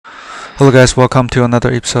Hello guys, welcome to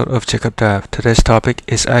another episode of Jacob Dev. Today's topic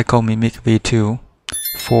is EchoMimic V2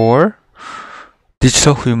 for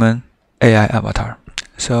digital human AI avatar.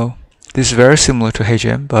 So this is very similar to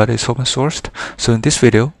HeyGen, but it's open sourced. So in this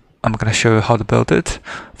video, I'm gonna show you how to build it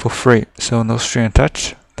for free. So no string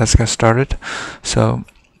attached. Let's get started. So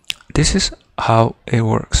this is how it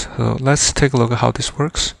works. So let's take a look at how this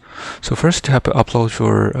works. So first you have to upload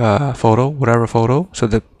your photo, whatever photo. So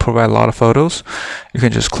they provide a lot of photos. You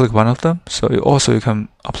can just click one of them. So you can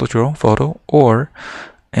upload your own photo,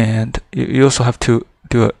 and you also have to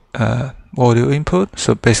do a audio input.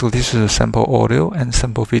 So basically this is a sample audio and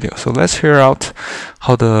sample video. So let's hear out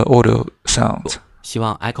how the audio sounds. 希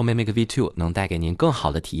望 EchoMimic V2 能带给您更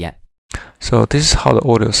好的体验。 So this is how the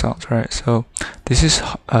audio sounds, right? So this is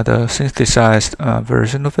the synthesized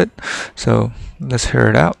version of it. So let's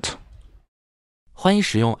hear it out. 欢迎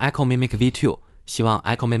使用 EchoMimic V2， 希望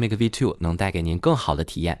EchoMimic V2 能带给您更好的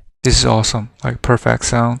体验。 This is awesome, like perfect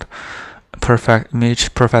sound, perfect image,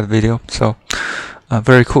 perfect video. So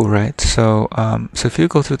very cool, right? So so if you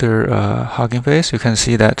go to their Hugging Face, you can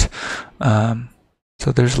see that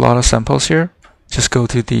so there's a lot of samples here. Just go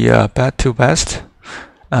to the bad to best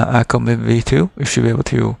EchoMimic V2. You should be able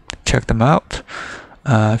to check them out.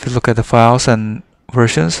 If you look at the files and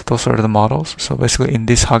versions, those are the models. So basically in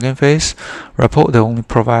this Hugging Face repo, they only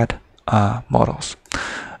provide models.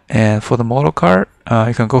 And for the model card,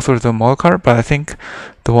 you can go through the model card, but I think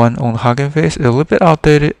the one on Hugging Face is a little bit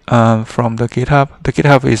outdated from the GitHub. The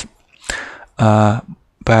GitHub is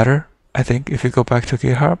better, I think, if you go back to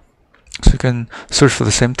GitHub. So you can search for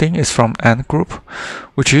the same thing. It's from Ant Group,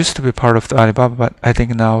 which used to be part of the Alibaba, but I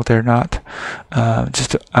think now they're not.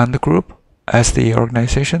 Just Ant Group as the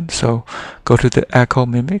organization. So go to the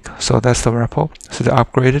EchoMimic. So that's the repo. So they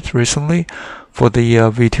upgraded recently for the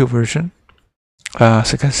V2 version. So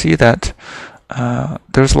you can see that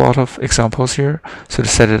there's a lot of examples here. So to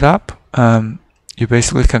set it up, you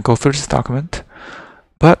basically can go through this document.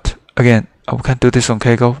 But again, we can do this on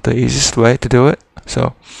Kaggle, the easiest way to do it.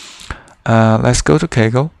 So let's go to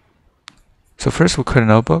Kaggle. So first we'll create a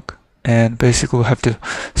notebook, and basically we'll have to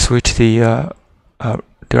switch the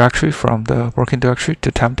directory from the working directory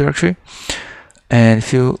to temp directory. And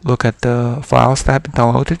if you look at the files that have been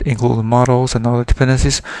downloaded, including models and all the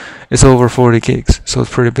dependencies, it's over 40 gigs, so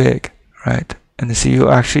it's pretty big, right? And you see you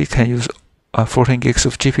actually can use 14 gigs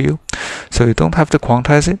of GPU, so you don't have to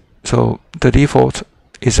quantize it. So the default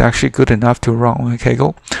is actually good enough to run on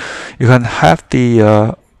Kaggle. You can have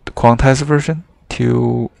the quantized version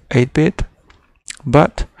to 8-bit,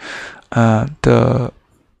 but the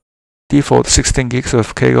default 16 gigs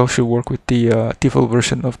of Kaggle should work with the default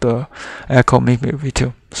version of the EchoMimic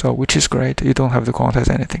V2, so which is great. You don't have to quantize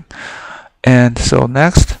anything. And so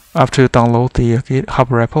next, after you download the GitHub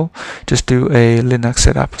repo, just do a Linux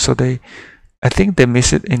setup. So I think they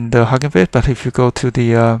miss it in the Hugging Face, but if you go to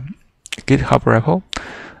the GitHub repo,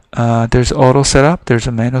 there's auto setup, there's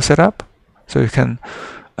a manual setup. So you can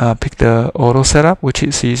pick the auto setup, which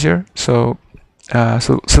is easier. So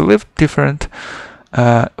so live different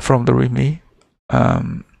from the README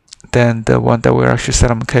than the one that we're actually set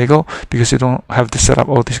up on Kaggle, because you don't have to set up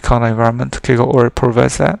all this kind of environment. Kaggle already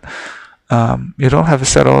provides that. You don't have to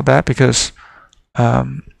set all that because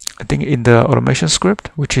I think in the automation script,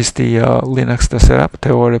 which is the Linux the setup,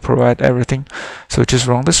 they already provide everything. So just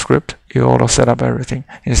run the script, you auto set up everything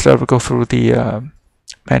instead of go through the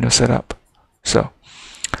manual setup. So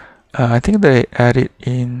I think they added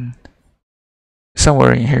in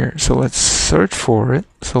somewhere in here. So let's search for it.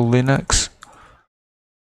 So Linux.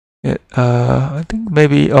 I think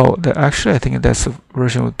maybe actually I think that's the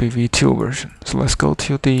version would be V2 version. So let's go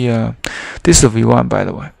to the this is the V1, by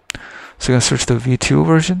the way. So you can search the V2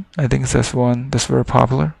 version. I think that's one that's very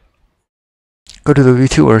popular. Go to the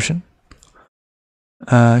V2 version.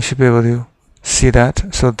 You should be able to see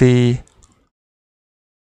that. So the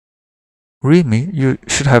README, you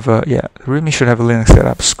should have a README should have a Linux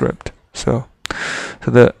setup script. So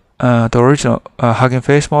the original Hugging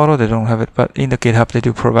Face model, they don't have it, but in the GitHub they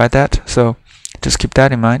do provide that. So just keep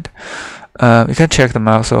that in mind. You can check them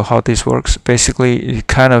out. So how this works, basically it's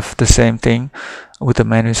kind of the same thing with the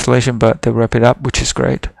manual installation, but they wrap it up, which is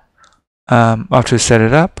great. After you set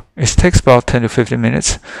it up, it takes about 10 to 15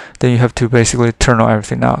 minutes. Then you have to basically turn on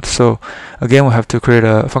everything out. So again, we have to create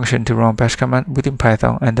a function to run bash command within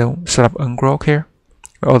Python, and then set up ungrok here.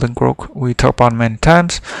 Ungrok we talked about many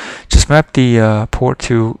times. Just map the port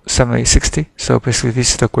to 7860. So basically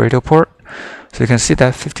this is the Gradle port. So you can see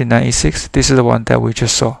that 59E6. This is the one that we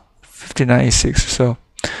just saw, 59E6. So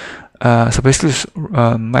so basically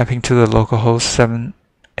mapping to the localhost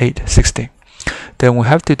 7860. then we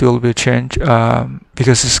have to do a little bit of change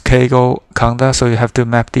because it's Kaggle conda, so you have to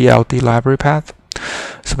map the LD library path.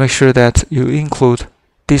 So make sure that you include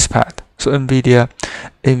this path. So NVIDIA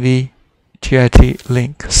NVGIT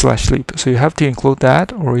link/lib. So you have to include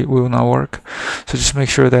that, or it will not work. So just make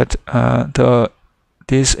sure that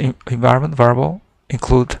this environment variable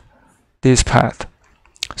include this path.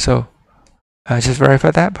 So just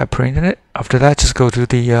verify that by printing it. After that, just go to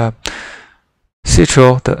the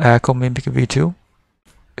Citro, the EchoMimic V2.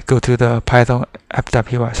 Go to the Python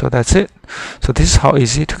app.py. So that's it. So this is how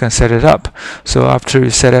easy you can set it up. So after you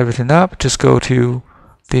set everything up, just go to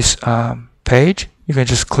this page. You can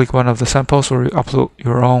just click one of the samples or you upload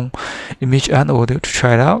your own image and audio to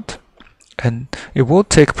try it out. And it will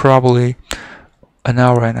take probably an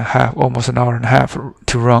hour and a half, almost an hour and a half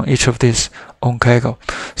to run each of these on Kaggle.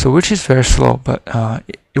 So which is very slow, but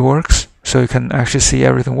it works. So you can actually see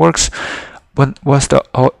everything works. Once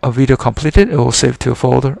a video completed, it will save to a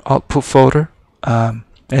folder, output folder, and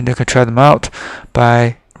you can try them out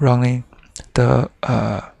by running the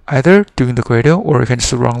either doing the Gradle, or you can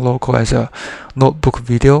just run local as a notebook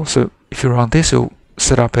video. So if you run this, you'll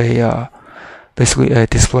set up a basically a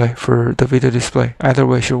display for the video display. Either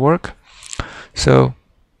way should work. So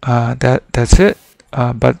that's it.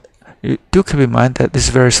 But you do keep in mind that this is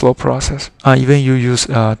a very slow process. Even you use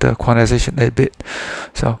the quantization a bit.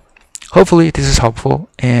 So hopefully this is helpful,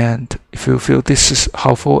 and if you feel this is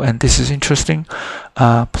helpful and this is interesting,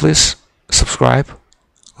 please subscribe,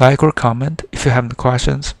 like, or comment if you have any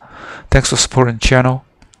questions. Thanks for supporting the channel.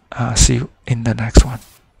 See you in the next one.